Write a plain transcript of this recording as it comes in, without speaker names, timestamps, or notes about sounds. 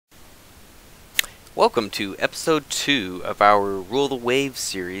Welcome to episode 2 of our Rule the Waves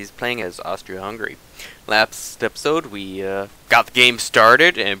series playing as Austria Hungary. Last episode we got the game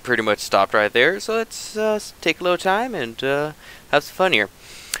started and pretty much stopped right there, so let's take a little time and have some fun here.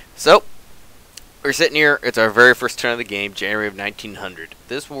 So, we're sitting here, it's our very first turn of the game, January of 1900.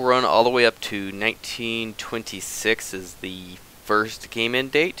 This will run all the way up to 1926 is the first game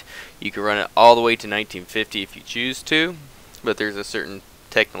end date. You can run it all the way to 1950 if you choose to, but there's a certain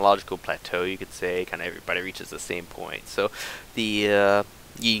technological plateau, you could say. Kind of everybody reaches the same point, so the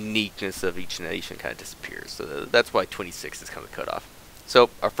uniqueness of each nation kind of disappears. So that's why 26 is kind of the cutoff. So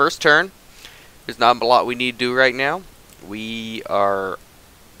our first turn, there's not a lot we need to do right now. We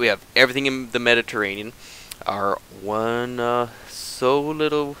have everything in the Mediterranean. Our one so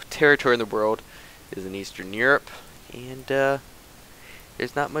little territory in the world is in Eastern Europe, and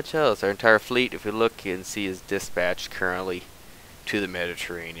there's not much else. Our entire fleet, if you look, you can see, is dispatched currently to the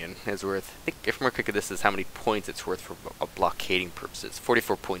Mediterranean. It's worth, I think, if I'm quick at this, is how many points it's worth for blockading purposes.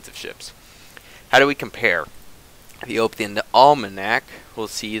 44 points of ships. How do we compare? If you open the almanac, we'll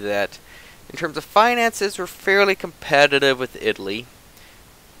see that in terms of finances, we're fairly competitive with Italy,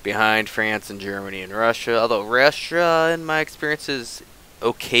 behind France and Germany and Russia. Although Russia, in my experience, is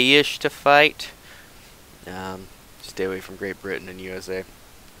okay-ish to fight. Stay away from Great Britain and USA.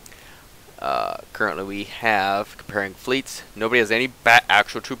 Currently we have, comparing fleets, nobody has any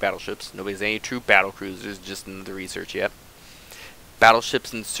actual true battleships, nobody has any true battle cruisers, just in the research yet.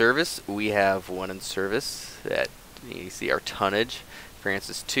 Battleships in service, we have one in service. That you see our tonnage. France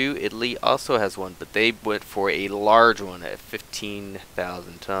is 2, Italy also has one, but they went for a large one at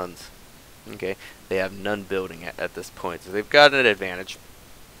 15,000 tons. Okay, they have none building at this point, so they've got an advantage.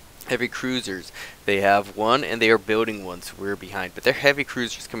 Heavy cruisers, they have one and they are building one, so we're behind, but their heavy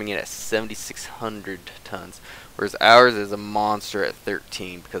cruisers coming in at 7,600 tons, whereas ours is a monster at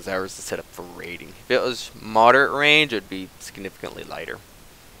 13 because ours is set up for raiding. If it was moderate range, it would be significantly lighter.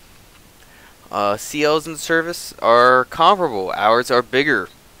 CLs in service are comparable. Ours are bigger,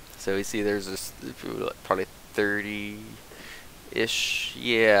 so we see there's this probably 30-ish.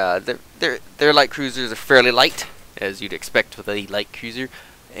 Yeah, their light cruisers are fairly light, as you'd expect with a light cruiser.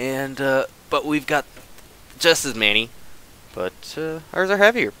 And but we've got just as many, but ours are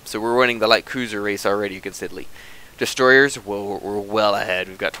heavier, so we're winning the light cruiser race already considerably. Destroyers, well, we're well ahead.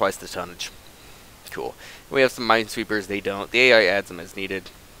 We've got twice the tonnage. Cool. We have some minesweepers. They don't. The AI adds them as needed.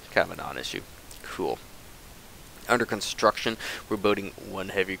 Kind of a non-issue. Cool. Under construction, we're building one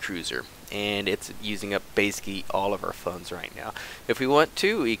heavy cruiser, and it's using up basically all of our funds right now. If we want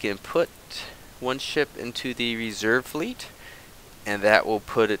to, we can put one ship into the reserve fleet, and that will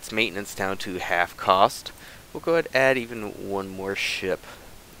put its maintenance down to half cost. We'll go ahead and add even one more ship.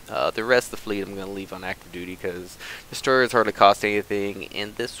 The rest of the fleet I'm going to leave on active duty because destroyers hardly cost anything,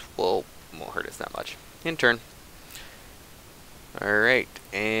 and this won't hurt us that much. In turn. Alright,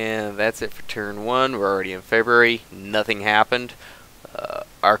 and that's it for turn 1. We're already in February. Nothing happened.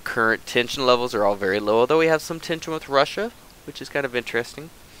 Our current tension levels are all very low, although we have some tension with Russia, which is kind of interesting.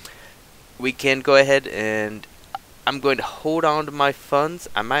 We can go ahead and I'm going to hold on to my funds.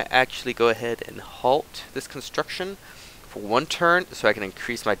 I might actually go ahead and halt this construction for one turn so I can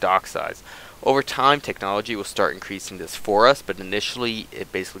increase my dock size. Over time, technology will start increasing this for us, but initially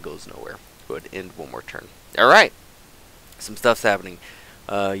it basically goes nowhere. Go ahead and end one more turn. Alright, some stuff's happening.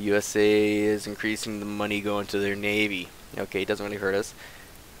 USA is increasing the money going to their navy. Okay, it doesn't really hurt us.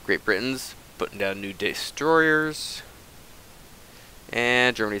 Great Britain's putting down new destroyers.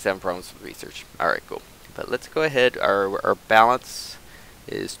 And Germany's having problems with research. Alright, cool. But let's go ahead, our balance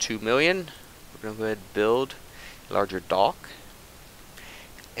is 2 million. We're going to go ahead and build a larger dock.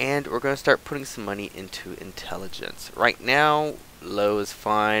 And we're going to start putting some money into intelligence. Right now, low is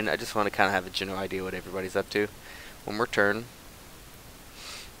fine. I just want to kind of have a general idea what everybody's up to. One more turn.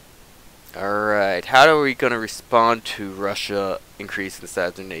 Alright, how are we going to respond to Russia increasing the size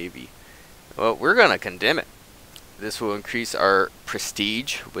of their navy? Well, we're going to condemn it. This will increase our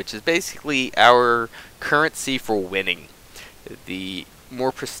prestige, which is basically our currency for winning. The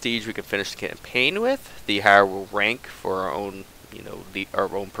more prestige we can finish the campaign with, the higher we'll rank for our own,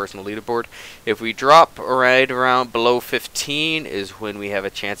 our own personal leaderboard. If we drop right around below 15 is when we have a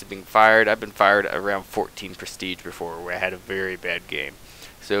chance of being fired. I've been fired around 14 prestige before, where I had a very bad game.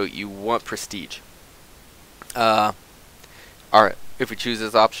 So you want prestige. Alright. If we choose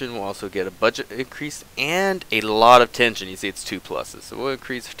this option, we'll also get a budget increase and a lot of tension. You see it's 2 pluses, so we'll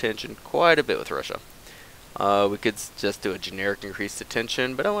increase tension quite a bit with Russia. We could just do a generic increase to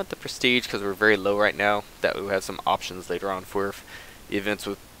tension, but I want the prestige because we're very low right now. That we have some options later on for if events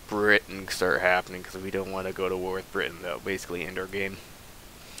with Britain start happening, because we don't want to go to war with Britain. That will basically end our game.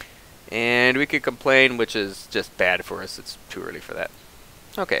 And we could complain, which is just bad for us. It's too early for that.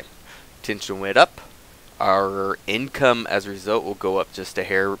 Okay. Tension went up. Our income as a result will go up just a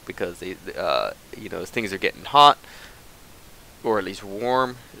hair because things are getting hot, or at least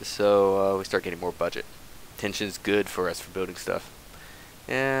warm, so we start getting more budget. Tension's good for us for building stuff.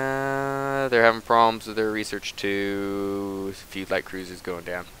 Yeah, they're having problems with their research too. A few light cruisers going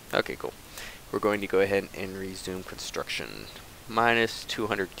down. Okay, cool. We're going to go ahead and resume construction. Minus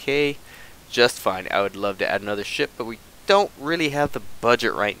 200k, just fine. I would love to add another ship, but we don't really have the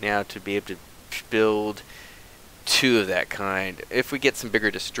budget right now to be able to build 2 of that kind. If we get some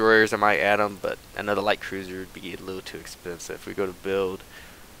bigger destroyers, I might add them, but another light cruiser would be a little too expensive. If we go to build,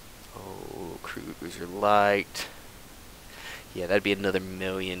 cruiser light, yeah, that'd be another $1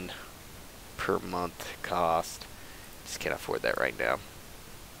 million per month cost. Just can't afford that right now.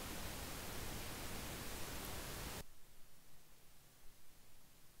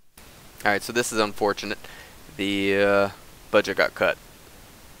 Alright, so this is unfortunate. The budget got cut.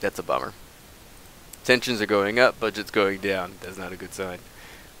 That's a bummer. Tensions are going up, budget's going down. That's not a good sign.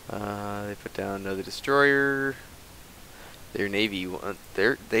 They put down another destroyer. Their navy want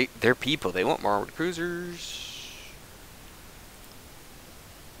their people. They want more armored cruisers.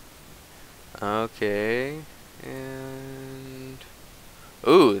 Okay, and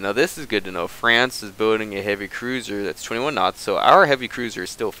ooh, now this is good to know. France is building a heavy cruiser that's 21 knots, so our heavy cruiser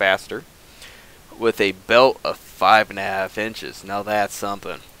is still faster, with a belt of 5.5 inches. Now that's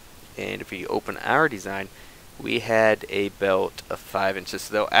something. And if we open our design, we had a belt of 5 inches.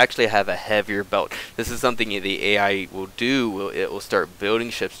 So they'll actually have a heavier belt. This is something the AI will do. It will start building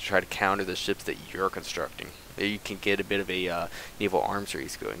ships to try to counter the ships that you're constructing. There you can get a bit of a naval arms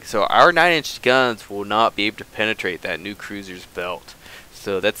race going. So our 9-inch guns will not be able to penetrate that new cruiser's belt.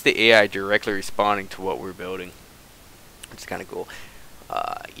 So that's the AI directly responding to what we're building. It's kind of cool.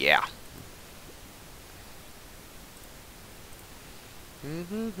 Yeah.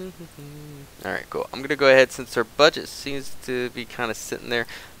 Alright, cool. I'm going to go ahead, since our budget seems to be kind of sitting there,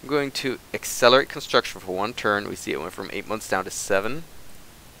 I'm going to accelerate construction for 1 turn. We see it went from 8 months down to 7.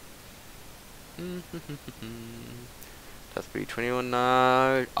 That's pretty 21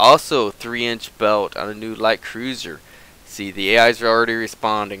 knots. Also 3-inch belt on a new light cruiser. See, the AIs are already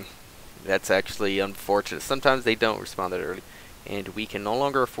responding. That's actually unfortunate. Sometimes they don't respond that early. And we can no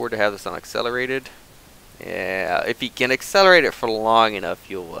longer afford to have this on accelerated. Yeah, if you can accelerate it for long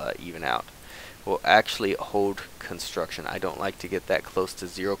enough, you'll even out. We'll actually hold construction. I don't like to get that close to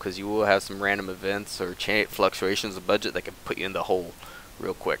 0 because you will have some random events or fluctuations of budget that can put you in the hole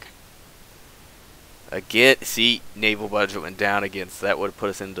real quick. Again, see, naval budget went down again, so that would have put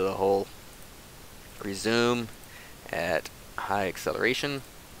us into the hole. Resume at high acceleration.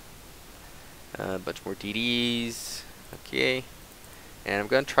 A bunch more DDs. Okay. And I'm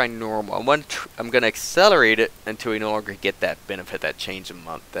going to try normal. I'm going to accelerate it until we no longer get that benefit, that change in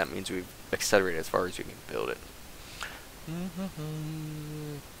month. That means we've accelerated as far as we can build it.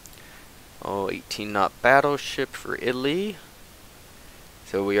 Oh, 18-knot battleship for Italy.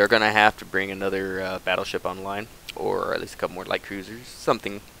 So we are going to have to bring another battleship online, or at least a couple more light cruisers.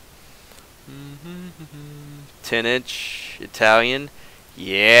 Something. 10-inch Italian.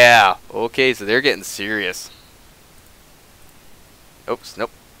 Yeah. Okay, so they're getting serious. Oops, nope.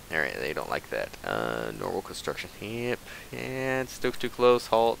 Alright, they don't like that. Normal construction. Yep. And still too close.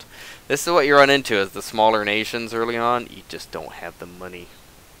 Halt. This is what you run into as the smaller nations early on. You just don't have the money.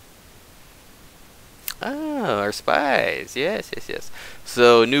 Oh, our spies. Yes, yes, yes.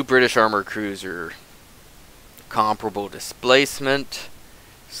 So, new British armor cruiser. Comparable displacement.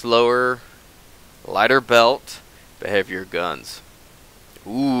 Slower. Lighter belt. But heavier guns.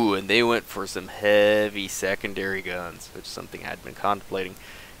 Ooh, and they went for some heavy secondary guns, which is something I'd been contemplating.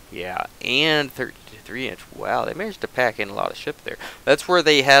 Yeah, and 33-inch. Wow, they managed to pack in a lot of ship there. That's where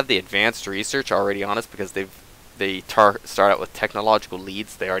they have the advanced research already on us, because they start out with technological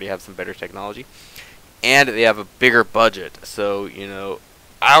leads. They already have some better technology, and they have a bigger budget. So, you know,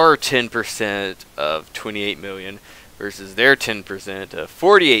 our 10% of 28 million versus their 10% of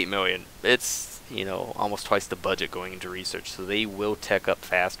 48 million. It's, you know, almost twice the budget going into research, so they will tech up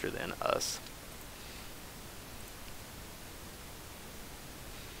faster than us.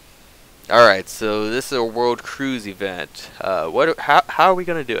 Alright, so this is a world cruise event. How are we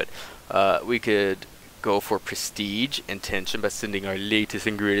going to do it? We could go for prestige and tension by sending our latest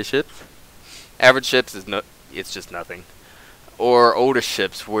and greatest ships. Average ships is it's just nothing. Or older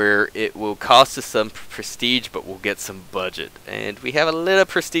ships where it will cost us some prestige but we'll get some budget. And we have a little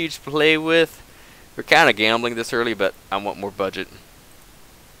prestige to play with. We're kind of gambling this early, but I want more budget.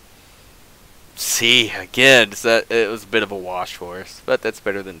 See, again, so it was a bit of a wash for us, but that's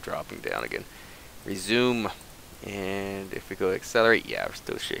better than dropping down again. Resume, and if we go accelerate, yeah, we're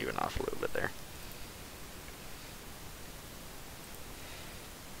still shaving off a little bit there.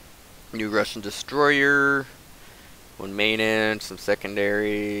 New Russian destroyer, one main end, some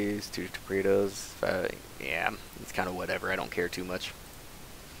secondaries, 2 torpedoes. Yeah, it's kind of whatever. I don't care too much.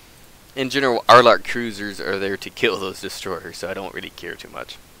 In general, Arlark cruisers are there to kill those destroyers, so I don't really care too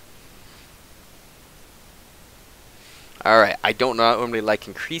much. Alright, I don't normally like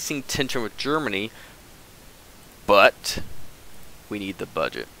increasing tension with Germany, but we need the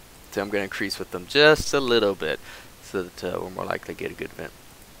budget. So I'm going to increase with them just a little bit so that we're more likely to get a good event.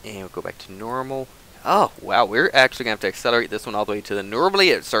 And we'll go back to normal. Oh, wow, we're actually going to have to accelerate this one all the way to the... Normally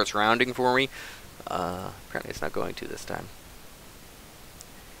it starts rounding for me. Apparently it's not going to this time.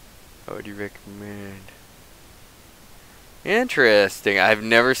 What would you recommend? Interesting. I've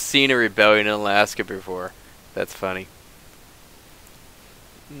never seen a rebellion in Alaska before. That's funny.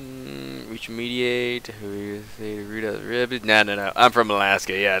 We should mediate. No. I'm from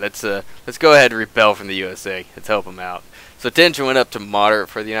Alaska. Yeah, let's go ahead and rebel from the USA. Let's help them out. So tension went up to moderate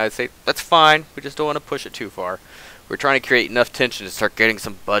for the United States. That's fine. We just don't want to push it too far. We're trying to create enough tension to start getting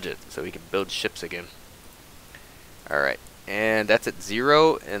some budget so we can build ships again. Alright. And that's at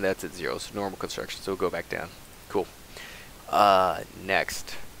 0, and that's at 0. So normal construction. So we'll go back down. Cool.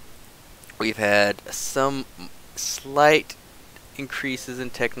 Next. We've had some slight increases in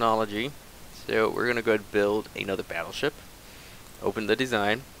technology. So we're going to go ahead and build another battleship. Open the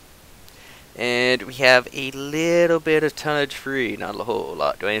design. And we have a little bit of tonnage free. Not a whole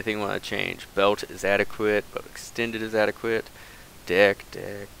lot. Do anything want to change? Belt is adequate. Belt extended is adequate. Deck.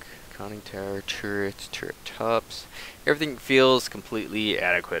 Conning tower. Turrets. Turret tops. Everything feels completely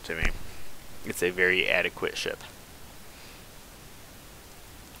adequate to me. It's a very adequate ship.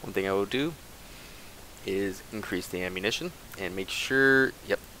 One thing I will do is increase the ammunition and make sure,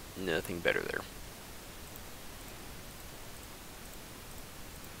 yep, nothing better there.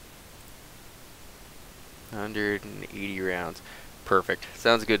 $180 rounds. Perfect.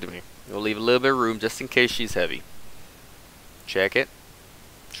 Sounds good to me. We'll leave a little bit of room just in case she's heavy. Check it.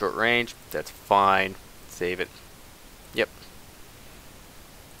 Short range. That's fine. Save it. Yep.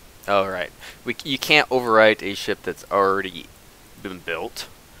 Alright. You can't overwrite a ship that's already been built.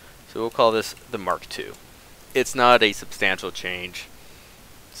 So we'll call this the Mark II. It's not a substantial change.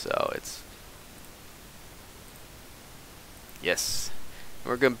 So it's... Yes.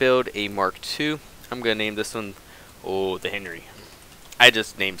 We're going to build a Mark II. I'm going to name this one, the Henry. I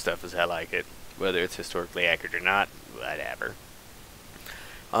just name stuff as I like it. Whether it's historically accurate or not, whatever.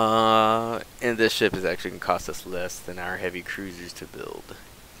 And this ship is actually going to cost us less than our heavy cruisers to build.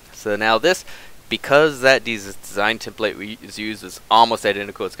 So now this, because that design template we used is almost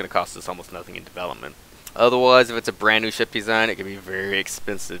identical, it's going to cost us almost nothing in development. Otherwise, if it's a brand new ship design, it can be very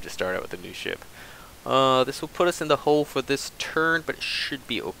expensive to start out with a new ship. This will put us in the hole for this turn, but it should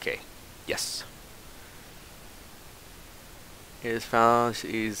be okay. Yes. It is found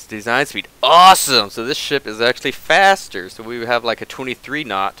is design speed. Awesome! So this ship is actually faster. So we have like a 23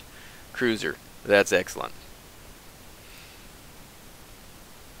 knot cruiser. That's excellent.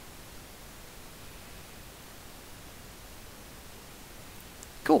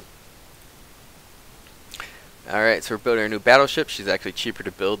 Cool. Alright, so we're building our new battleship. She's actually cheaper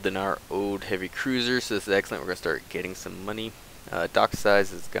to build than our old heavy cruiser, so this is excellent. We're going to start getting some money. Dock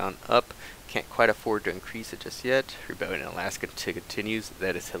size has gone up. Can't quite afford to increase it just yet. Rebellion in Alaska continues.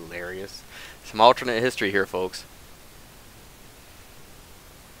 That is hilarious. Some alternate history here, folks.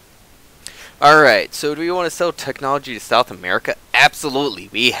 Alright, so do we want to sell technology to South America? Absolutely.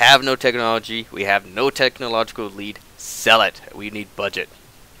 We have no technology. We have no technological lead. Sell it. We need budget.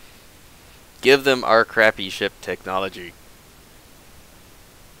 Give them our crappy ship technology.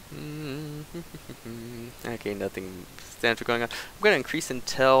 Okay, nothing substantial going on. I'm going to increase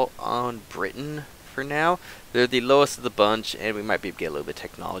intel on Britain for now. They're the lowest of the bunch, and we might be able to get a little bit of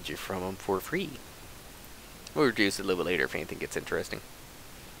technology from them for free. We'll reduce it a little bit later if anything gets interesting.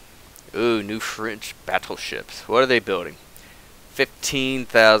 Ooh, new French battleships. What are they building?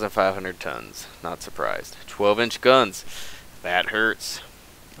 15,500 tons. Not surprised. 12-inch guns. That hurts.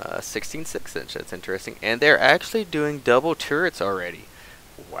 16 6-inch. That's interesting. And they're actually doing double turrets already.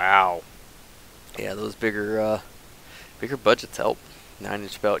 Wow. Yeah, those bigger budgets help.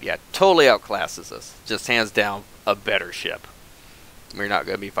 9-inch belt. Yeah, totally outclasses us. Just hands down a better ship. We're not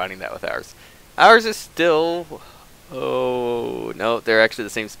going to be fighting that with ours. Ours is still... Oh, no, they're actually the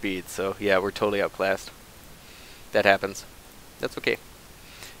same speed. So, yeah, we're totally outclassed. That happens. That's okay.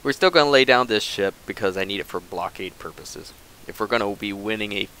 We're still going to lay down this ship because I need it for blockade purposes. If we're going to be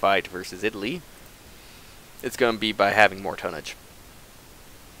winning a fight versus Italy, it's going to be by having more tonnage.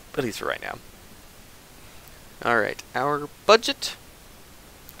 At least for right now. Alright, our budget.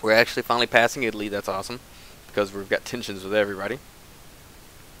 We're actually finally passing Italy. That's awesome. Because we've got tensions with everybody.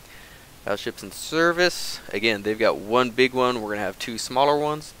 Battleships in service. Again, they've got one big one. We're going to have two smaller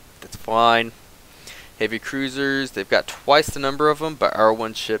ones. That's fine. Heavy cruisers. They've got twice the number of them, but our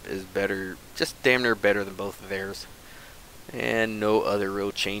one ship is better. Just damn near better than both of theirs. And no other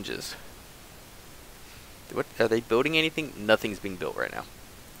real changes. What, are they building anything? Nothing's being built right now.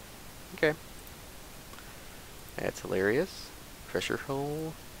 Okay. That's hilarious. Pressure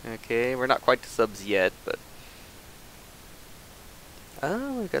hull. Okay, we're not quite to subs yet, but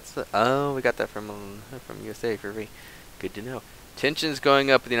we got that from USA for me. Good to know. Tensions going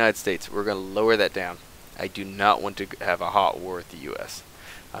up in the United States. We're going to lower that down. I do not want to have a hot war with the US.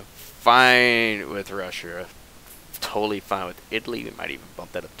 I'm fine with Russia. Totally fine with Italy. We might even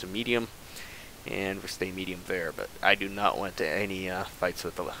bump that up to medium, and we'll stay medium there. But I do not want any fights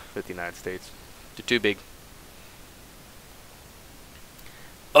with the United States. They're too big.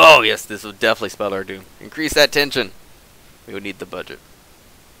 Oh yes, this will definitely spell our doom. Increase that tension. We would need the budget.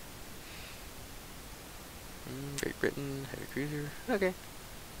 Great Britain, heavy cruiser. Okay.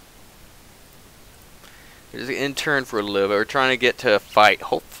 We're just in turn for a little bit. We're trying to get to a fight.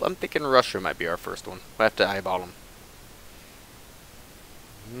 I'm thinking Russia might be our first one. We'll have to eyeball them.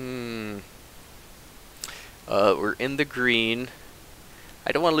 We're in the green.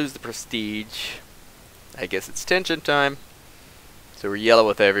 I don't want to lose the prestige. I guess it's tension time. So we're yellow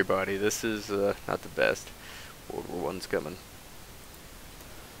with everybody. This is not the best. World War I's coming.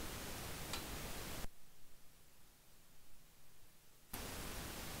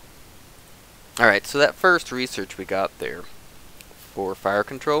 Alright, so that first research we got there for fire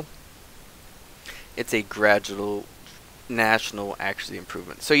control, it's a gradual national actually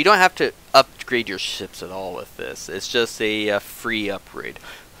improvement. So you don't have to upgrade your ships at all with this. It's just a free upgrade.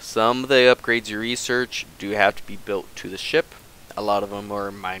 Some of the upgrades you research do have to be built to the ship. A lot of them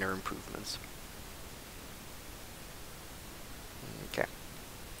are minor improvements. Okay.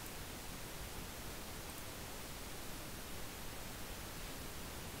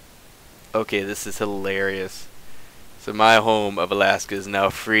 Okay, this is hilarious. So my home of Alaska is now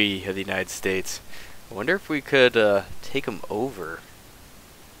free of the United States. I wonder if we could take them over.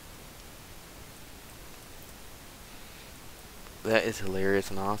 That is hilarious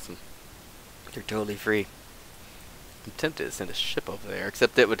and awesome. They're totally free. I'm tempted to send a ship over there,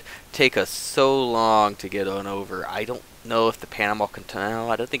 except it would take us so long to get on over. I don't know if the Panama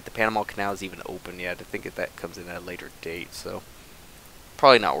Canal, I don't think the Panama Canal is even open yet. I think that comes in at a later date, so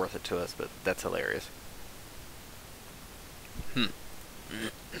probably not worth it to us, but that's hilarious.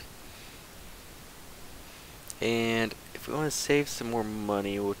 And if we want to save some more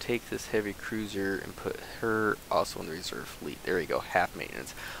money, we'll take this heavy cruiser and put her also in the reserve fleet. There we go, half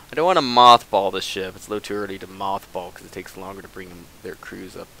maintenance. I don't want to mothball the ship. It's a little too early to mothball because it takes longer to bring their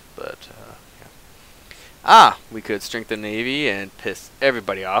crews up. But yeah. We could strengthen the Navy and piss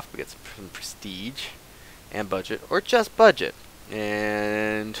everybody off. We get some prestige and budget, or just budget.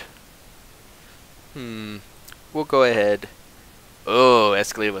 And we'll go ahead. Oh,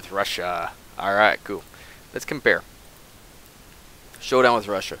 escalated with Russia. All right, cool. Let's compare. Showdown with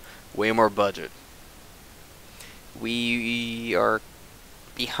Russia. Way more budget. We are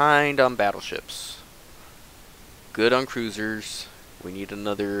behind on battleships. Good on cruisers. We need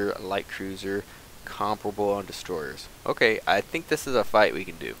another light cruiser. Comparable on destroyers. Okay, I think this is a fight we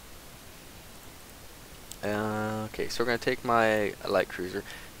can do. Okay, so we're going to take my light cruiser.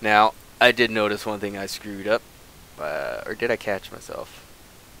 Now, I did notice one thing I screwed up. Or did I catch myself?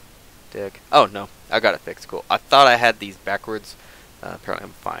 Oh no, I got it fixed. Cool. I thought I had these backwards. Apparently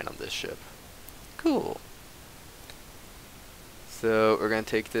I'm fine on this ship. Cool. So we're going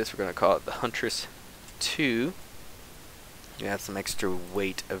to take this. We're going to call it the Huntress 2. You have some extra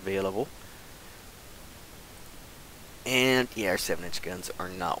weight available. And yeah, our 7-inch guns are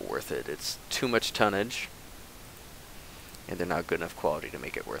not worth it. It's too much tonnage. And they're not good enough quality to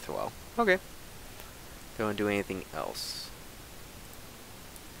make it worthwhile. Okay. Don't want to do anything else.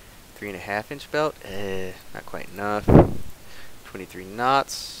 3.5-inch belt, not quite enough. 23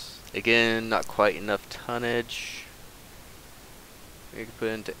 knots, again, not quite enough tonnage. We can put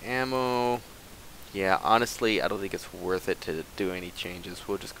into ammo. Yeah, honestly, I don't think it's worth it to do any changes.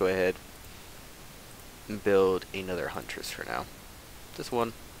 We'll just go ahead and build another Huntress for now. Just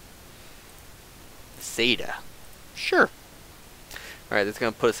one. Seda. Sure. Alright, that's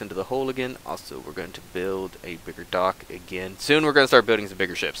going to put us into the hole again. Also, we're going to build a bigger dock again. Soon we're going to start building some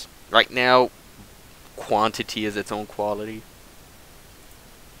bigger ships. Right now, quantity is its own quality.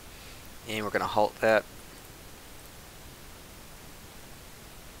 And we're going to halt that.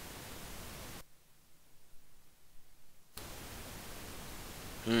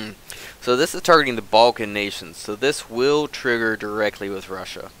 So this is targeting the Balkan nations, so this will trigger directly with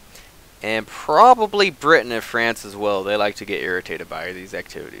Russia. And probably Britain and France as well. They like to get irritated by these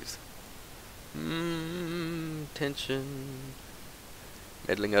activities. Tension.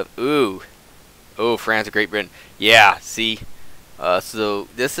 Meddling up. Ooh. Oh, France and Great Britain. Yeah, see? So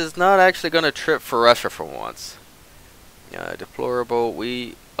this is not actually going to trip for Russia for once. Deplorable.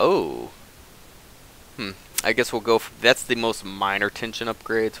 Oh. I guess we'll go for, that's the most minor tension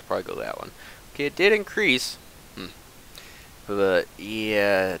upgrade, so probably go that one. Okay, it did increase. But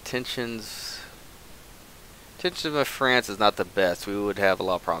yeah, tensions with France is not the best. We would have a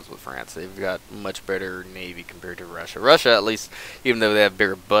lot of problems with France. They've got much better navy compared to Russia. Russia, at least, even though they have a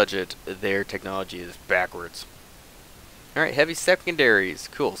bigger budget, their technology is backwards. Alright, heavy secondaries.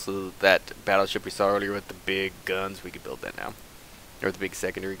 Cool, so that battleship we saw earlier with the big guns, we could build that now. Or the big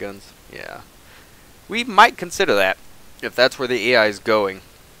secondary guns. Yeah. We might consider that, if that's where the AI is going.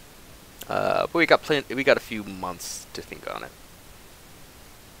 But we got a few months to think on it.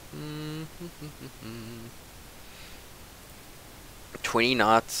 20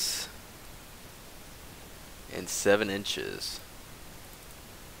 knots and 7 inches.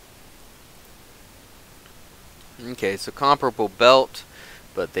 Okay, so comparable belt,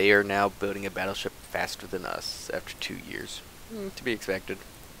 but they are now building a battleship faster than us after 2 years. To be expected.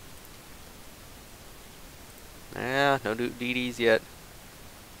 No DDs yet.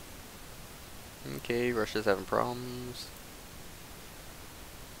 Okay, Russia's having problems.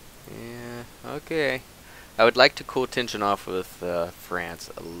 Yeah, okay. I would like to cool tension off with France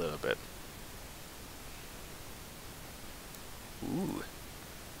a little bit. Ooh.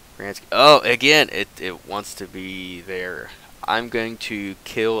 France. Oh, again, it wants to be there. I'm going to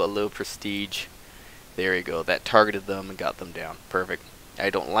kill a little prestige. There you go. That targeted them and got them down. Perfect. I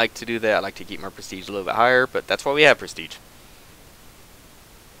don't like to do that. I like to keep my prestige a little bit higher, but that's why we have prestige.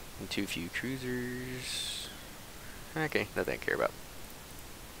 And too few cruisers. Okay, nothing I care about.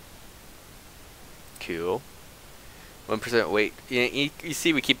 Cool. 1% weight. You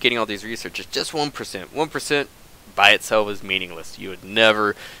see, we keep getting all these researchers. Just 1%. 1% by itself is meaningless. You would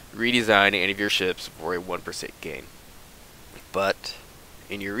never redesign any of your ships for a 1% gain. But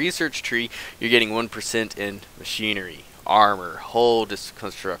in your research tree, you're getting 1% in machinery, armor, hull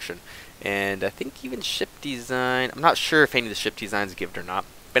construction, and I think even ship design. I'm not sure if any of the ship designs give it or not.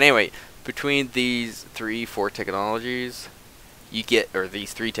 But anyway, between these 4 technologies, you get, or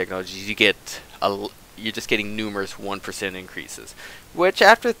these 3 technologies, you get you're just getting numerous 1% increases. Which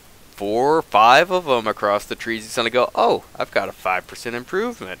after 4 or 5 of them across the trees, you suddenly go, oh, I've got a 5%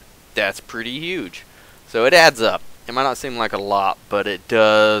 improvement. That's pretty huge. So it adds up. It might not seem like a lot, but it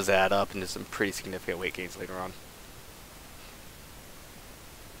does add up into some pretty significant weight gains later on.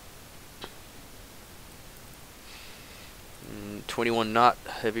 Mm, 21 knot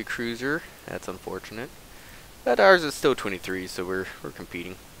heavy cruiser. That's unfortunate. But ours is still 23, so we're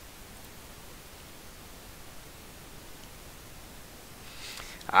competing.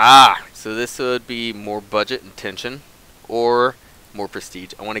 So this would be more budget and tension, or more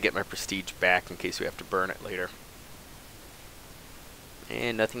prestige. I want to get my prestige back in case we have to burn it later.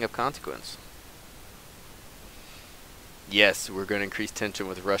 And nothing of consequence. Yes, we're going to increase tension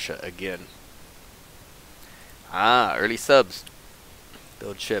with Russia again. Early subs.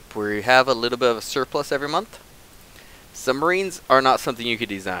 Build ship. We have a little bit of a surplus every month. Submarines are not something you could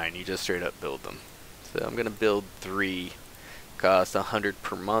design. You just straight up build them. So I'm going to build 3. Cost 100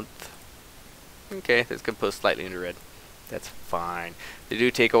 per month. Okay, this can put slightly into red. That's fine. They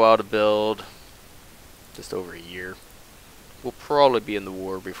do take a while to build. Just over a year. We'll probably be in the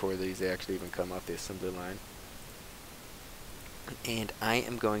war before these actually even come off the assembly line. And I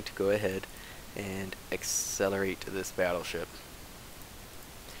am going to go ahead and accelerate this battleship.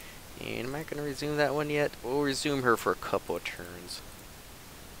 And am I going to resume that one yet? We'll resume her for a couple of turns.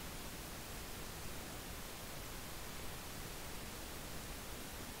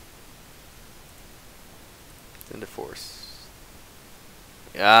 Into force.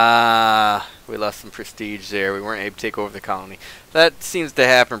 We lost some prestige there. We weren't able to take over the colony. That seems to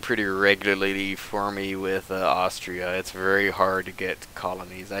happen pretty regularly for me with Austria. It's very hard to get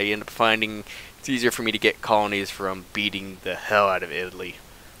colonies. I end up finding it's easier for me to get colonies from beating the hell out of Italy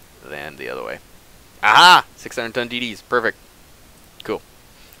than the other way. 600-ton DDs. Perfect. Cool.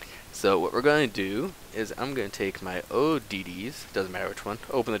 So what we're going to do is I'm going to take my old DDs, doesn't matter which one,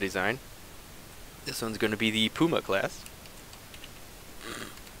 open the design. This one's going to be the Puma class.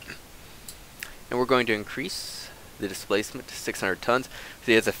 And we're going to increase the displacement to 600 tons.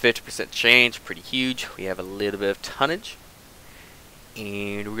 See, it's a 50% change, pretty huge. We have a little bit of tonnage.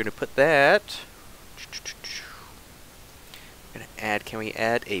 And we're going to put that... We're going to add, can we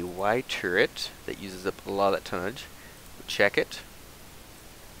add a Y turret that uses up a lot of that tonnage? We'll check it.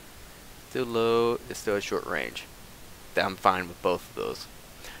 Still low, it's still a short range. I'm fine with both of those.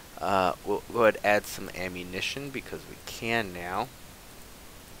 We'll go ahead and add some ammunition because we can now.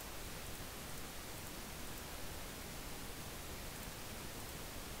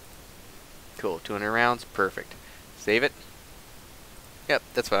 Cool, 200 rounds, perfect. Save it. Yep,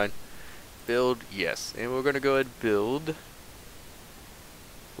 that's fine. Build, yes. And we're going to go ahead and build...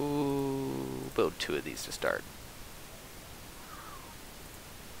 Ooh, build 2 of these to start.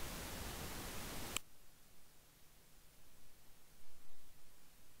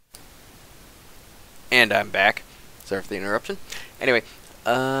 And I'm back. Sorry for the interruption. Anyway,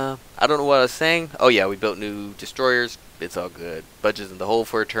 I don't know what I was saying. Oh yeah, we built new destroyers. It's all good. Budget's in the hole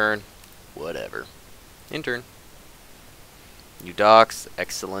for a turn. Whatever. Intern. New docks.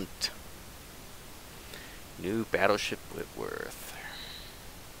 Excellent. New battleship Whitworth.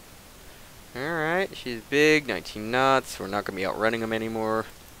 Alright, she's big. 19 knots. We're not going to be outrunning them anymore.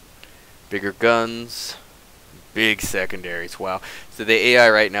 Bigger guns. Big secondaries, wow. So the AI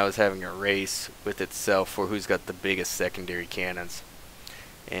right now is having a race with itself for who's got the biggest secondary cannons.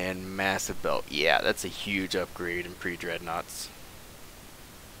 And massive belt. Yeah, that's a huge upgrade in pre-dreadnoughts.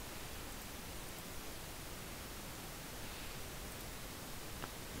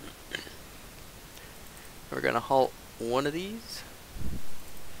 We're going to halt one of these.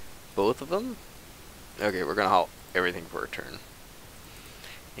 Both of them. Okay, we're going to halt everything for a turn.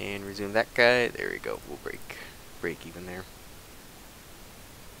 And resume that guy. There we go. We'll break even there.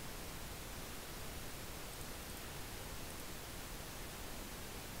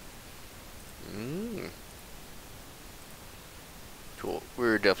 Cool.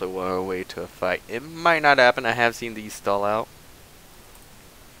 We're definitely on our way to a fight. It might not happen. I have seen these stall out.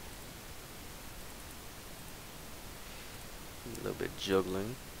 A little bit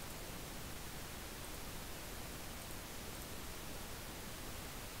juggling.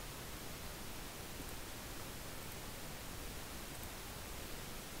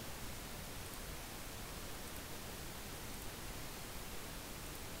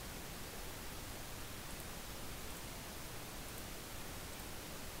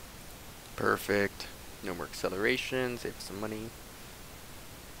 Perfect. No more acceleration. Save us some money.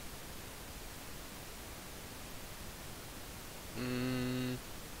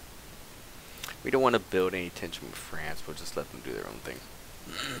 We don't want to build any tension with France. We'll just let them do their own thing.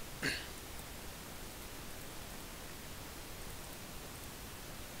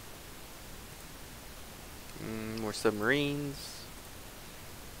 More submarines.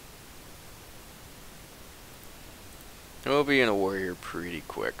 We'll be in a war here pretty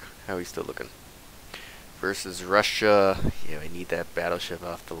quick. How are we still looking? Versus Russia. Yeah, we need that battleship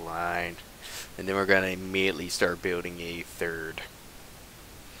off the line. And then we're going to immediately start building a third.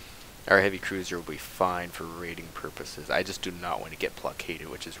 Our heavy cruiser will be fine for raiding purposes. I just do not want to get blockaded,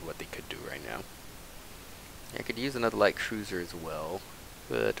 which is what they could do right now. I could use another light cruiser as well.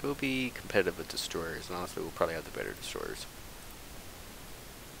 But we'll be competitive with destroyers. And honestly, we'll probably have the better destroyers.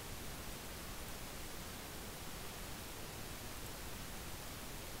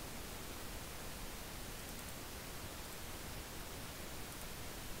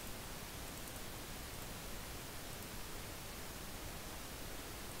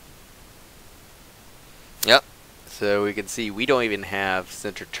 Yep. So we can see we don't even have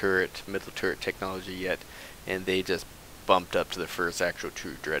center turret, middle turret technology yet, and they just bumped up to the first actual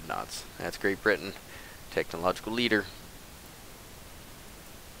true dreadnoughts. That's Great Britain, technological leader.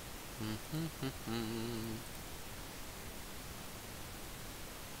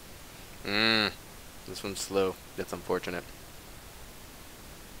 This one's slow. That's unfortunate.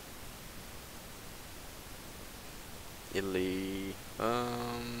 Italy.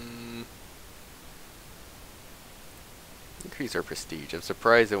 Increase our prestige. I'm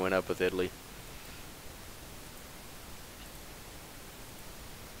surprised it went up with Italy.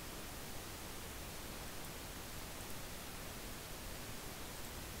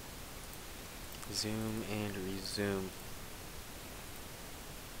 Zoom and resume.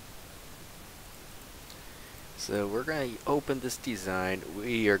 So we're going to open this design.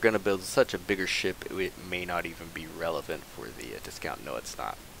 We are going to build such a bigger ship it may not even be relevant for the discount. No, it's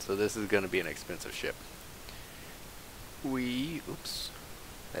not. So this is going to be an expensive ship. Oops,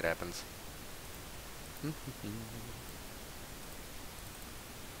 that happens.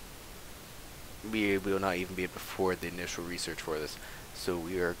 We will not even be able to afford the initial research for this. So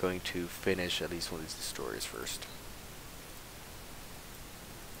we are going to finish at least one of these destroyers first.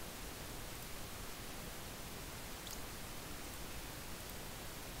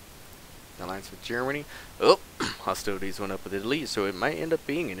 Alliance with Germany. Oh, hostilities went up with Italy, so it might end up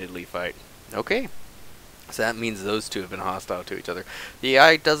being an Italy fight. Okay. So that means those two have been hostile to each other. The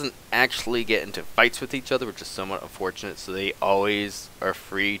AI doesn't actually get into fights with each other, which is somewhat unfortunate, so they always are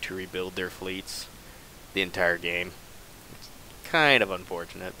free to rebuild their fleets the entire game. It's kind of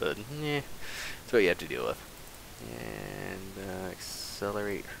unfortunate, but that's what you have to deal with. And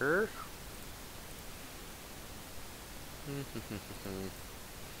accelerate her.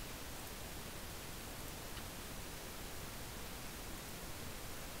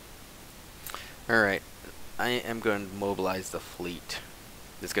 Alright, I am going to mobilize the fleet.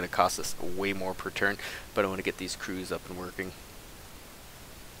 It's going to cost us way more per turn, but I want to get these crews up and working.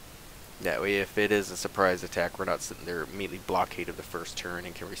 That way, if it is a surprise attack, we're not sitting there immediately blockaded the first turn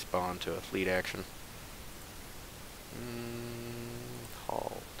and can respond to a fleet action.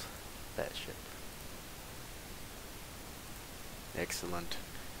 Halt that ship. Excellent.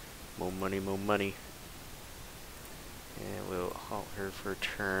 More money, more money. And we'll halt her for a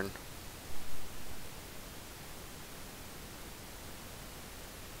turn.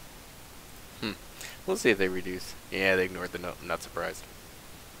 We'll see if they reduce. Yeah, they ignored the note. I'm not surprised.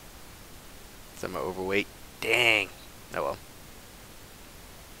 Some are overweight. Dang. Oh well.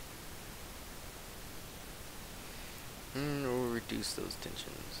 We'll reduce those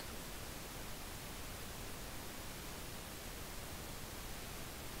tensions.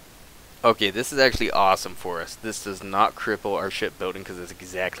 Okay, this is actually awesome for us. This does not cripple our ship building because that's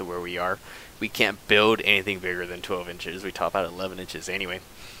exactly where we are. We can't build anything bigger than 12 inches. We top out 11 inches anyway.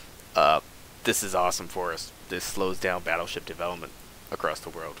 This is awesome for us. This slows down battleship development across the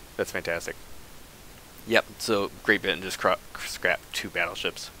world. That's fantastic. Yep, so Great Britain just scrapped 2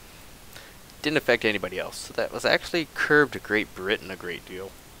 battleships. Didn't affect anybody else. So that was actually curved Great Britain a great deal.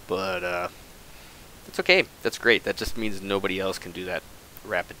 But, it's okay. That's great. That just means nobody else can do that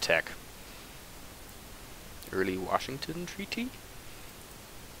rapid tech. Early Washington Treaty?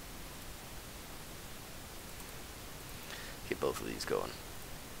 Get both of these going.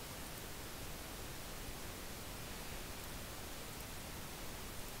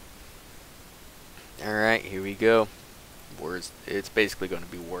 Alright, here we go. It's basically going to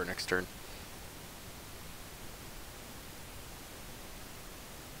be war next turn.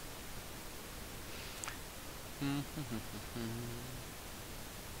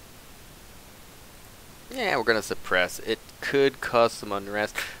 Yeah, we're going to suppress. It could cause some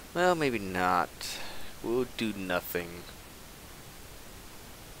unrest. Well, maybe not. We'll do nothing.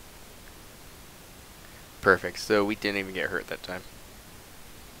 Perfect, so we didn't even get hurt that time.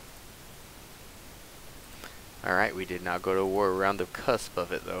 Alright, we did not go to war. We're on the cusp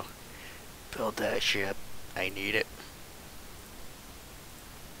of it, though. Build that ship. I need it.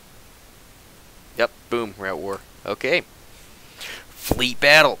 Yep, boom, we're at war. Okay. Fleet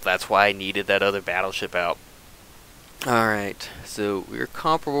battle. That's why I needed that other battleship out. Alright, so we're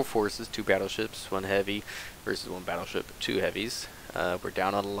comparable forces. 2 battleships, 1 heavy versus 1 battleship, 2 heavies. We're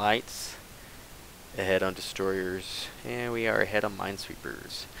down on lights, ahead on destroyers, and we are ahead on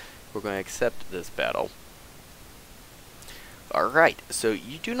minesweepers. We're going to accept this battle. Alright, so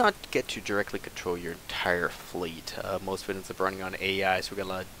you do not get to directly control your entire fleet. Most of it ends up running on AI, so we got a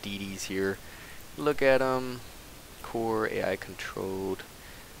lot of DDs here. Look at them. Core, AI controlled.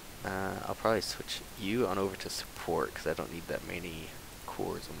 I'll probably switch you on over to support, because I don't need that many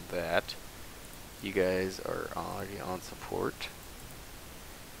cores on that. You guys are already on support.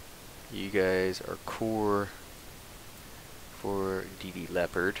 You guys are core for DD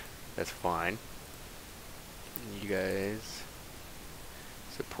Leopard. That's fine. You guys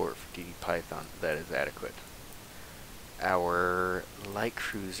support for DD Python. That is adequate. Our light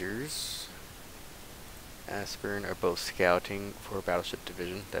cruisers, Aspirin, are both scouting for Battleship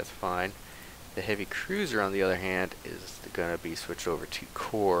Division. That's fine. The heavy cruiser, on the other hand, is going to be switched over to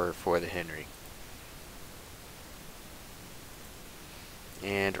core for the Henry.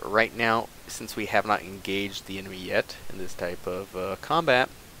 And right now, since we have not engaged the enemy yet in this type of combat,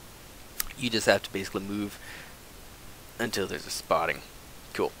 you just have to basically move until there's a spotting.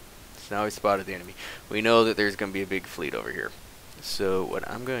 Cool. So now we spotted the enemy. We know that there's going to be a big fleet over here. So what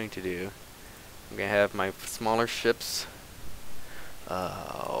I'm going to do, I'm going to have my smaller ships.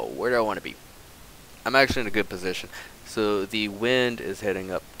 Where do I want to be? I'm actually in a good position. So the wind is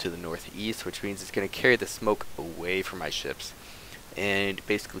heading up to the northeast, which means it's going to carry the smoke away from my ships and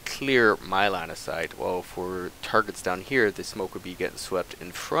basically clear my line of sight. Well, for targets down here, the smoke would be getting swept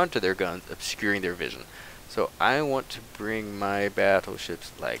in front of their guns, obscuring their vision. So I want to bring my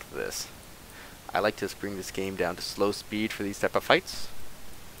battleships like this. I like to bring this game down to slow speed for these type of fights.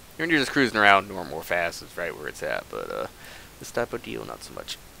 When you're just cruising around normal or fast is right where it's at, but This type of deal, not so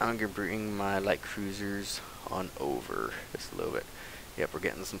much. I'm gonna bring my light cruisers on over just a little bit. Yep, we're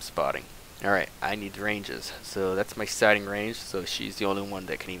getting some spotting. Alright, I need ranges. So that's my sighting range, so she's the only one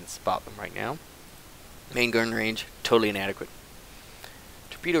that can even spot them right now. Main gun range, totally inadequate.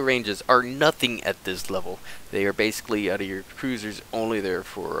 Torpedo ranges are nothing at this level. They are basically out of your cruisers, only there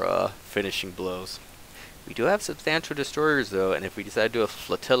for finishing blows. We do have substantial destroyers though, and if we decide to do a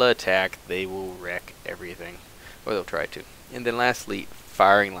flotilla attack, they will wreck everything. Or they'll try to. And then lastly,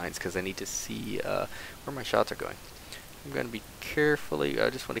 firing lines, because I need to see where my shots are going. I'm going to be carefully,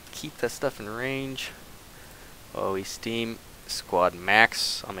 I just want to keep that stuff in range. Always steam squad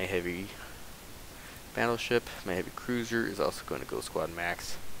max on my heavy battleship. My heavy cruiser is also going to go squad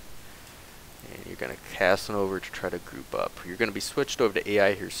max. And you're going to cast on over to try to group up. You're going to be switched over to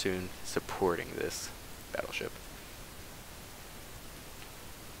AI here soon, supporting this battleship.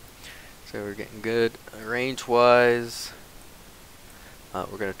 So we're getting good range wise.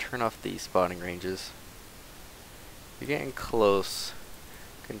 We're going to turn off the spotting ranges. You're getting close.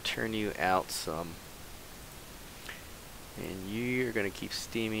 Can turn you out some. And you're going to keep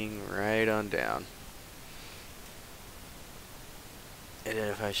steaming right on down.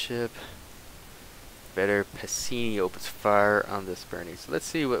 Identify ship. Better Passini opens fire on this Bernie. So let's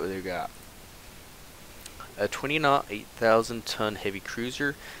see what they got. A 20-knot, 8,000-ton heavy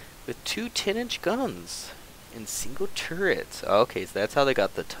cruiser with two 10-inch guns and single turrets. Okay, so that's how they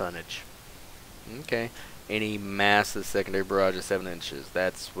got the tonnage. Okay. Any massive secondary barrage of 7 inches.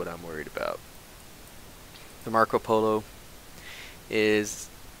 That's what I'm worried about. The Marco Polo is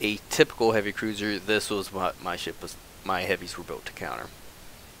a typical heavy cruiser. This was what my ship was. My heavies were built to counter.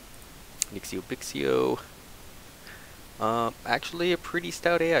 Nixio Bixio. Actually a pretty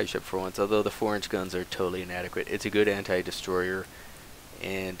stout AI ship for once, although the 4-inch guns are totally inadequate. It's a good anti-destroyer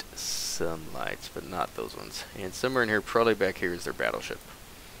and some lights, but not those ones. And somewhere in here, probably back here, is their battleship.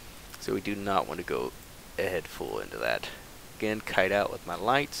 So we do not want to go ahead full into that. Again, kite out with my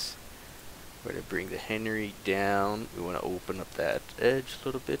lights. We're going to bring the Henry down. We want to open up that edge a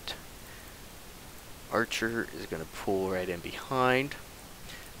little bit. Archer is going to pull right in behind.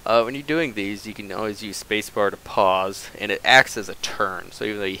 When you're doing these, you can always use spacebar to pause, and it acts as a turn. So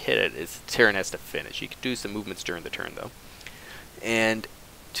even though you hit it, its turn has to finish. You can do some movements during the turn, though. And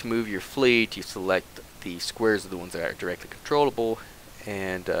to move your fleet, you select the squares of the ones that are directly controllable,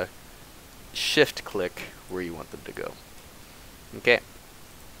 and shift-click where you want them to go. Okay.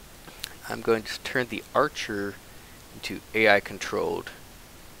 I'm going to turn the Archer into AI-controlled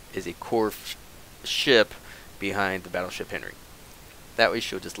as a core ship behind the battleship Henry. That way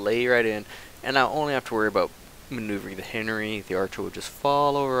she'll just lay right in, and I'll only have to worry about maneuvering the Henry. The Archer will just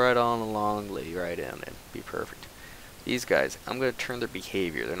follow right on along, lay right in, and be perfect. These guys, I'm going to turn their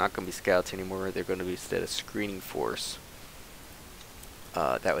behavior. They're not going to be scouts anymore. They're going to be instead a screening force.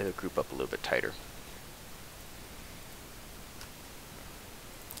 That way they'll group up a little bit tighter.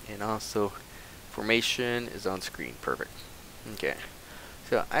 And also, formation is on screen. Perfect. Okay.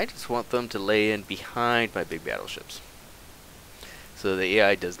 So I just want them to lay in behind my big battleships. So the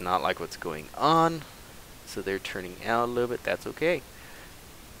AI does not like what's going on. So they're turning out a little bit. That's okay.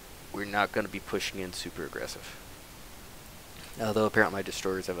 We're not going to be pushing in super aggressive. Although apparently my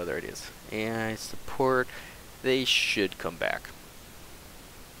destroyers have other ideas. AI support. They should come back.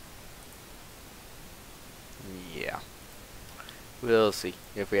 Yeah. We'll see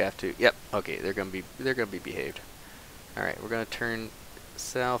if we have to. Yep. Okay. They're gonna be behaved. All right. We're gonna turn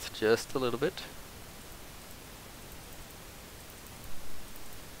south just a little bit.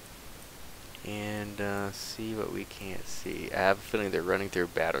 And see what we can't see. I have a feeling they're running through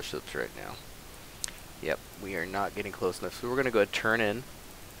battleships right now. Yep, we are not getting close enough. So we're going to go ahead and turn in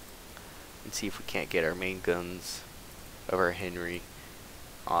and see if we can't get our main guns of our Henry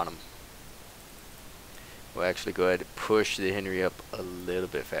on them. We'll actually go ahead and push the Henry up a little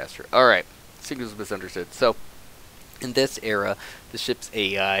bit faster. Alright, signals misunderstood. So, in this era, the ship's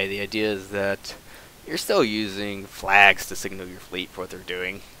AI, the idea is that you're still using flags to signal your fleet for what they're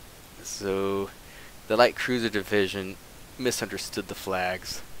doing. So, the light cruiser division misunderstood the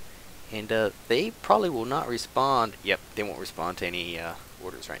flags. And they probably will not respond. Yep, they won't respond to any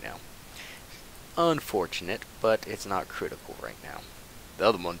orders right now. Unfortunate, but it's not critical right now. The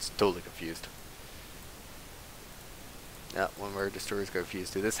other one's totally confused. One of our destroyers got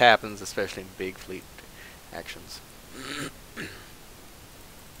confused too. This happens especially in big fleet actions.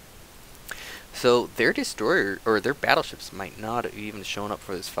 So their destroyer or their battleships might not have even shown up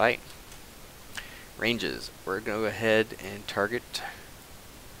for this fight. Ranges. We're gonna go ahead and target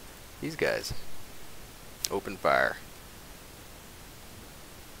these guys. Open fire.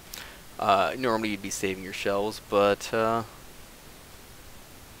 Normally you'd be saving your shells, but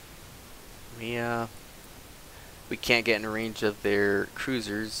we can't get in range of their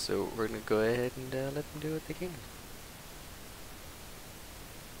cruisers, so we're gonna go ahead and let them do what they can.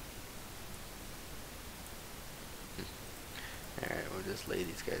 Alright, we'll just lay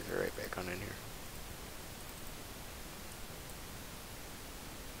these guys right back on in here.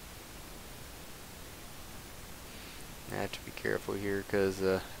 I have to be careful here because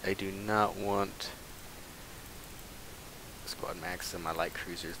I do not want squad max and my light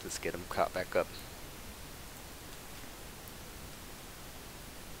cruisers. Let's get them caught back up.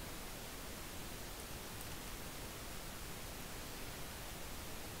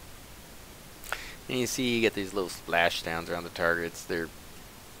 And you see you get these little splash downs around the targets. They're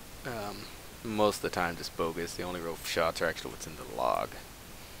most of the time just bogus. The only real shots are actually what's in the log.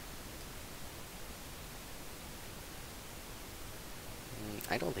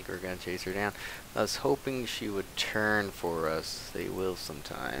 I don't think we're going to chase her down. I was hoping she would turn for us. They will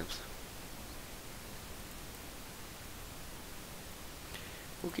sometimes.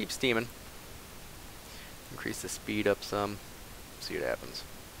 We'll keep steaming. Increase the speed up some. See what happens.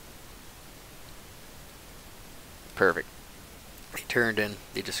 Perfect. They turned in.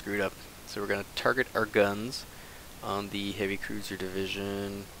 They just screwed up. So we're going to target our guns on the heavy cruiser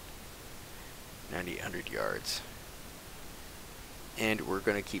division. 9,800 yards. And we're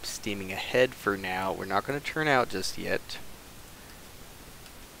going to keep steaming ahead for now. We're not going to turn out just yet,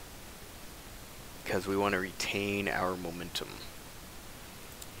 because we want to retain our momentum.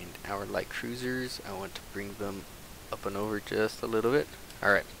 And our light cruisers, I want to bring them up and over just a little bit.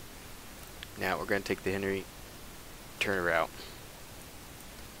 Alright. Now we're going to take the Henry, turn her out.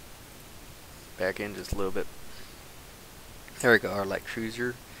 Back in just a little bit. There we go. Our light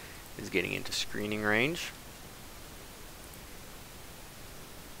cruiser is getting into screening range.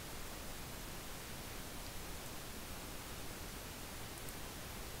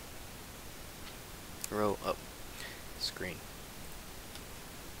 Row up. Screen.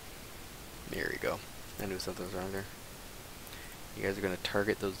 There we go. I knew something was wrong there. You guys are going to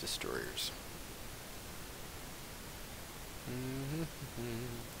target those destroyers.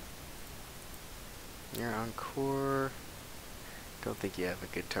 You're on core. Don't think you have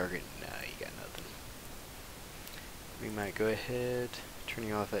a good target. Nah, you got nothing. We might go ahead, turn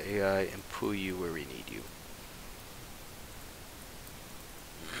you off the AI, and pull you where we need you.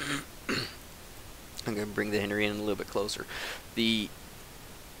 I'm going to bring the Henry in a little bit closer. The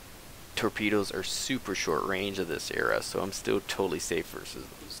torpedoes are super short range of this era, so I'm still totally safe versus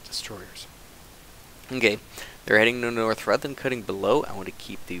those destroyers. Okay, they're heading to the north. Rather than cutting below, I want to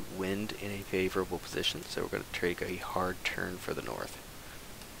keep the wind in a favorable position, so we're going to take a hard turn for the north.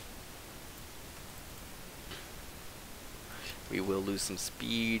 We will lose some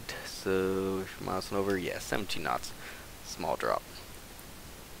speed, so miles and over, yeah, 17 knots. Small drop.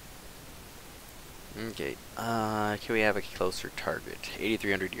 Okay, can we have a closer target?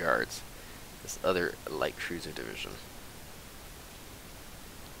 8,300 yards. This other light cruiser division.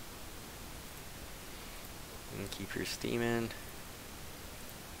 And keep your steam in.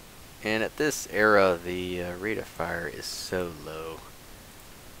 And at this era, the rate of fire is so low.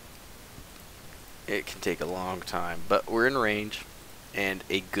 It can take a long time, but we're in range, and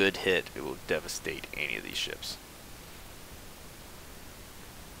a good hit, it will devastate any of these ships.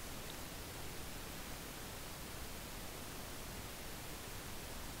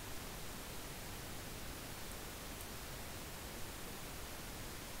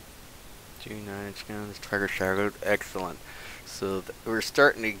 Two 9-inch guns, target shadowed, excellent. So we're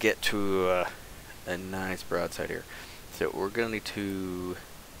starting to get to a nice broadside here. So we're going to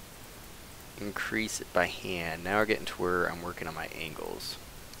increase it by hand. Now we're getting to where I'm working on my angles.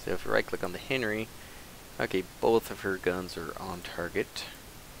 So if you right click on the Henry, okay, both of her guns are on target.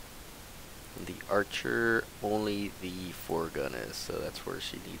 And the Archer, only the 4-gun is, so that's where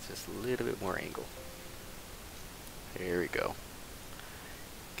she needs just a little bit more angle. There we go.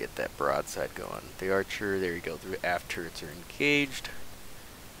 Get that broadside going. The Archer, there you go, the aft turrets are engaged.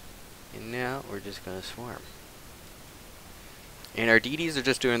 And now we're just gonna swarm. And our DDs are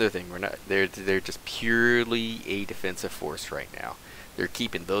just doing their thing. They're just purely a defensive force right now. They're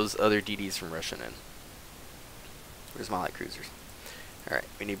keeping those other DDs from rushing in. Where's my light cruisers? Alright,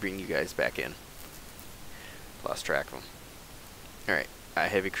 we need to bring you guys back in. Lost track of them. Alright, a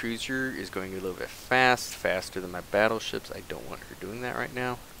heavy cruiser is going a little bit faster than my battleships. I don't want her doing that right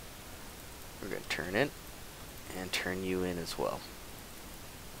now. We're going to turn in and turn you in as well.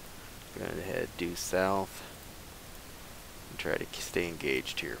 Go ahead, due south, and try to stay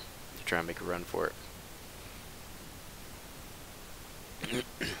engaged here. Try and make a run for it.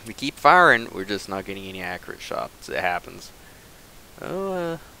 We keep firing, we're just not getting any accurate shots. It happens.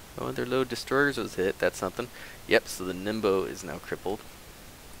 Oh, of their low destroyers was hit. That's something. Yep, so the Nimbo is now crippled.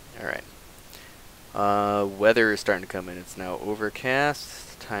 Alright. Weather is starting to come in. It's now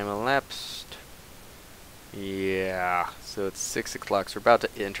overcast. Time elapsed. Yeah, so it's 6 o'clock. So we're about to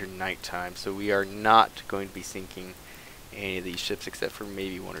enter nighttime. So we are not going to be sinking any of these ships except for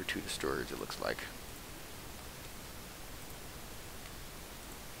maybe 1 or 2 destroyers, it looks like.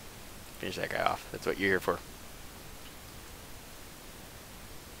 Finish that guy off. That's what you're here for.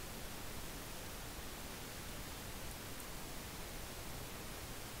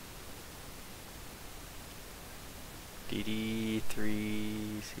 DD3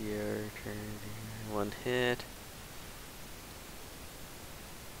 CR turn 1 hit.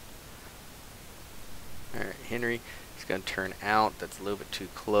 Alright, Henry is going to turn out. That's a little bit too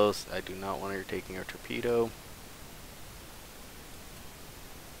close. I do not want her taking our torpedo.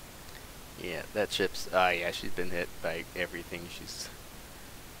 Yeah, that ship's, yeah, she's been hit by everything.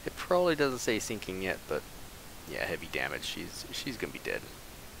 It probably doesn't say sinking yet, but yeah, heavy damage. She's gonna be dead.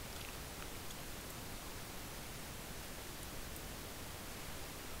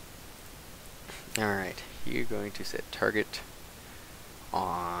 Alright, you're going to set target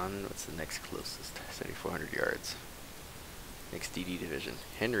on, what's the next closest? 7,400 yards. Next DD division.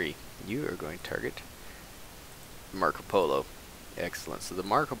 Henry, you are going to target Marco Polo. Excellent. So the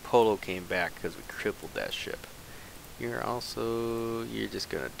Marco Polo came back because we crippled that ship. You're just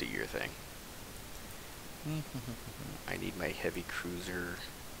going to do your thing. I need my heavy cruiser.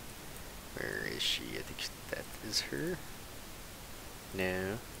 Where is she? I think that is her.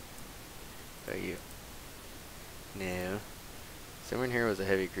 No. Oh, you. No. Somewhere in here was a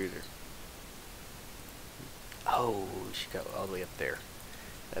heavy cruiser. Oh, she got all the way up there.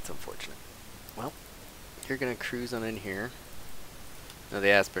 That's unfortunate. Well, you're going to cruise on in here. Now the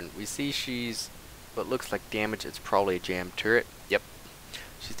Aspirin, we see she's what looks like damage. It's probably a jammed turret. Yep.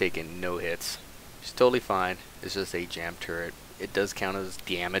 She's taking no hits. She's totally fine. It's just a jammed turret. It does count as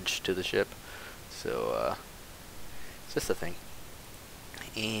damage to the ship. So, it's just a thing.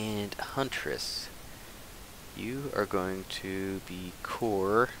 And Huntress, you are going to be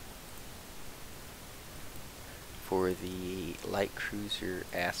core for the light cruiser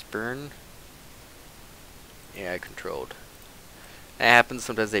Aspirin. Yeah, I controlled. That happens,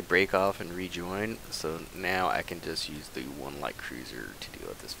 sometimes they break off and rejoin, so now I can just use the 1 light cruiser to deal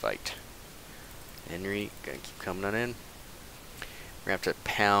with this fight. Henry, gonna keep coming on in. We're gonna have to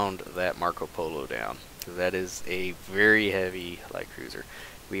pound that Marco Polo down, because that is a very heavy light cruiser.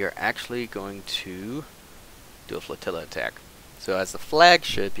 We are actually going to do a flotilla attack. So as the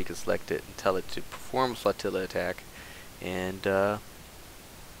flagship, you can select it and tell it to perform a flotilla attack, and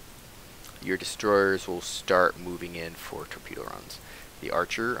your destroyers will start moving in for torpedo runs. The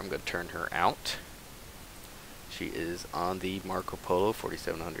Archer, I'm going to turn her out. She is on the Marco Polo,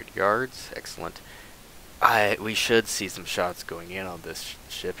 4,700 yards. Excellent. We should see some shots going in on this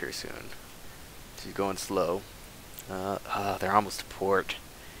ship here soon. She's going slow. They're almost to port.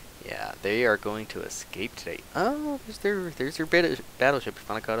 Yeah, they are going to escape today. Oh, there's their battleship.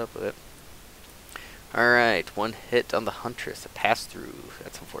 Finally caught up with it. Alright, 1 hit on the Huntress. A pass-through.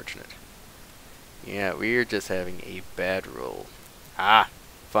 That's unfortunate. Yeah, we're just having a bad roll.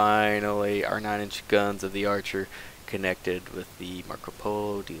 Finally, our 9-inch guns of the Archer connected with the Marco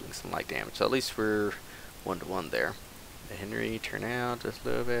Polo, dealing some light damage. So at least we're 1-to-1 there. The Henry, turn out just a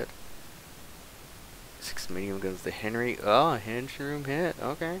little bit. 6 medium guns. The Henry. Oh, a engine room hit.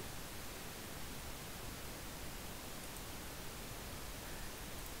 Okay.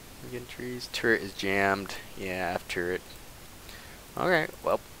 Infantry's turret is jammed. Yeah, F turret. Okay,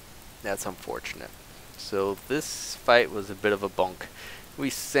 well, that's unfortunate. So this fight was a bit of a bunk. We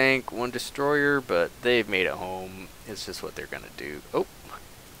sank 1 destroyer, but they've made it home. It's just what they're gonna do. Oh,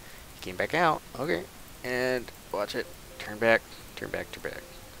 he came back out. Okay, and watch it. Turn back. Turn back. Turn back.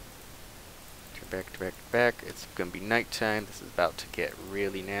 Turn back. Turn back. Turn back. It's gonna be nighttime. This is about to get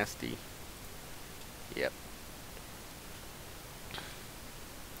really nasty. Yep.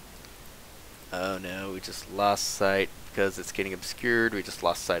 Oh no, we just lost sight because it's getting obscured. We just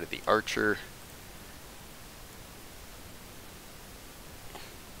lost sight of the Archer.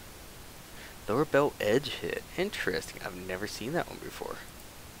 Lower belt edge hit. Interesting. I've never seen that one before.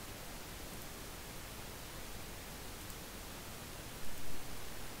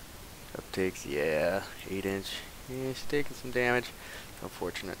 Uptakes, yeah. 8-inch. Yeah, she's taking some damage.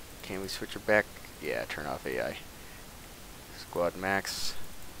 Unfortunate. Can we switch her back? Yeah, turn off AI. Squad max.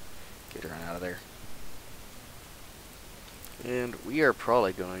 Get her on out of there. And we are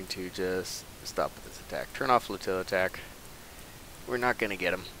probably going to just stop with this attack. Turn off flotilla attack. We're not going to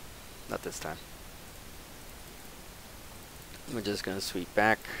get him. Not this time. We're just going to sweep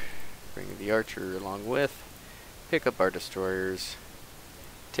back. Bring the archer along with. Pick up our destroyers.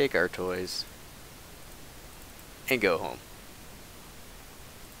 Take our toys. And go home.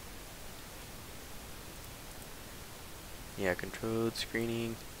 Yeah, controlled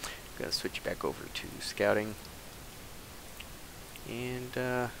screening. I'm gonna switch back over to scouting.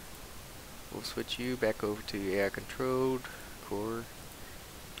 And we'll switch you back over to AI controlled core.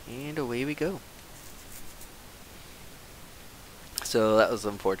 And away we go. So that was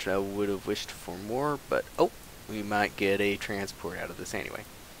unfortunate. I would have wished for more, but oh, we might get a transport out of this anyway.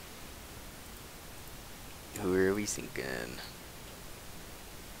 Who are we sinking?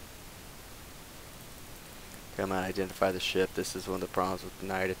 Come on, identify the ship. This is one of the problems with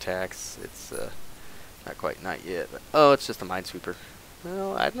night attacks. It's not quite night yet, but oh, it's just a minesweeper.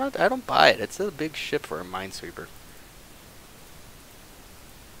 Well, I don't buy it. It's a big ship for a minesweeper.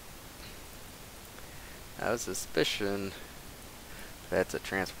 I have a suspicion that's a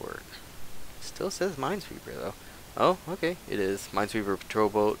transport. Still says minesweeper though. Oh, okay, it is. Minesweeper patrol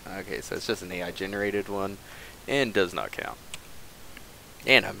boat. Okay, so it's just an AI generated one and does not count.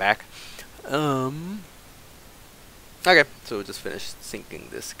 And I'm back. Okay, so we'll just finish sinking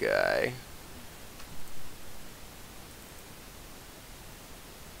this guy.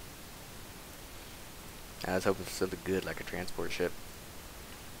 I was hoping for something good like a transport ship.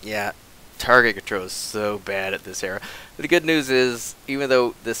 Yeah, target control is so bad at this era. But the good news is, even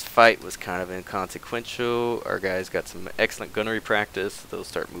though this fight was kind of inconsequential, our guys got some excellent gunnery practice. They'll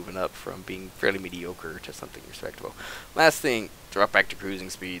start moving up from being fairly mediocre to something respectable. Last thing, drop back to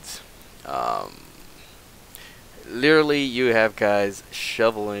cruising speeds. Literally, you have guys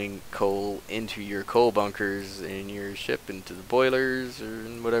shoveling coal into your coal bunkers in your ship, into the boilers, or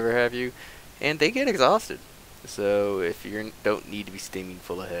whatever have you, and they get exhausted. So if you don't need to be steaming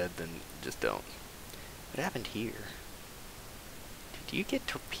full ahead, then just don't. What happened here? Did you get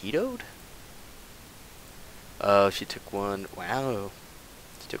torpedoed? Oh, she took one. Wow,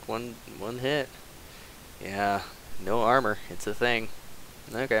 she took one hit. Yeah, no armor. It's a thing.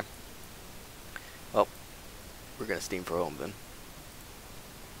 Okay. Well, we're gonna steam for home then.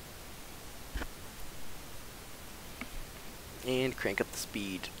 And crank up the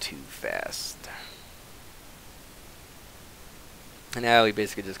speed too fast. And now we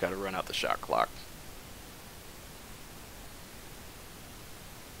basically just gotta run out the shot clock.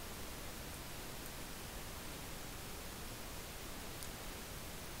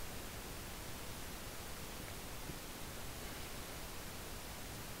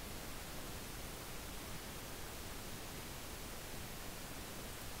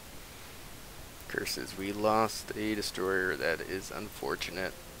 Curses, we lost a destroyer. That is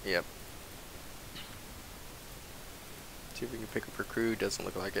unfortunate. Yep. See if we can pick up her crew. Doesn't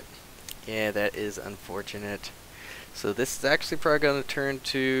look like it. Yeah, that is unfortunate. So this is actually probably going to turn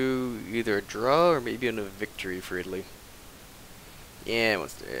to either a draw or maybe a victory for Italy. Yeah,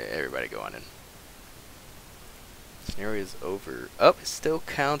 everybody go on in. Scenario is over. Oh, it still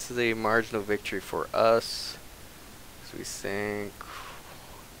counts as a marginal victory for us. So we sank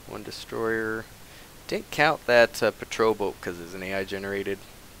one destroyer. Didn't count that patrol boat because it's an AI generated.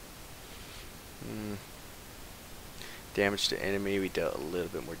 Damage to enemy. We dealt a little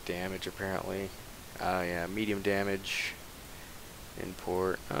bit more damage apparently. Oh yeah, medium damage. In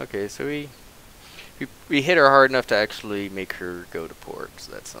port. Okay, so we hit her hard enough to actually make her go to port.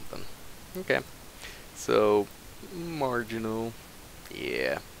 So that's something. Okay. So marginal.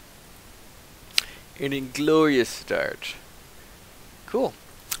 Yeah. An inglorious start. Cool.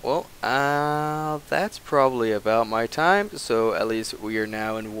 Well, that's probably about my time. So at least we are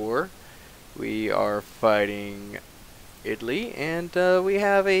now in war. We are fighting Italy, and we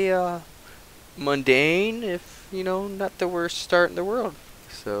have a mundane, if you know, not the worst start in the world.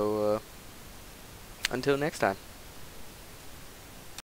 So until next time.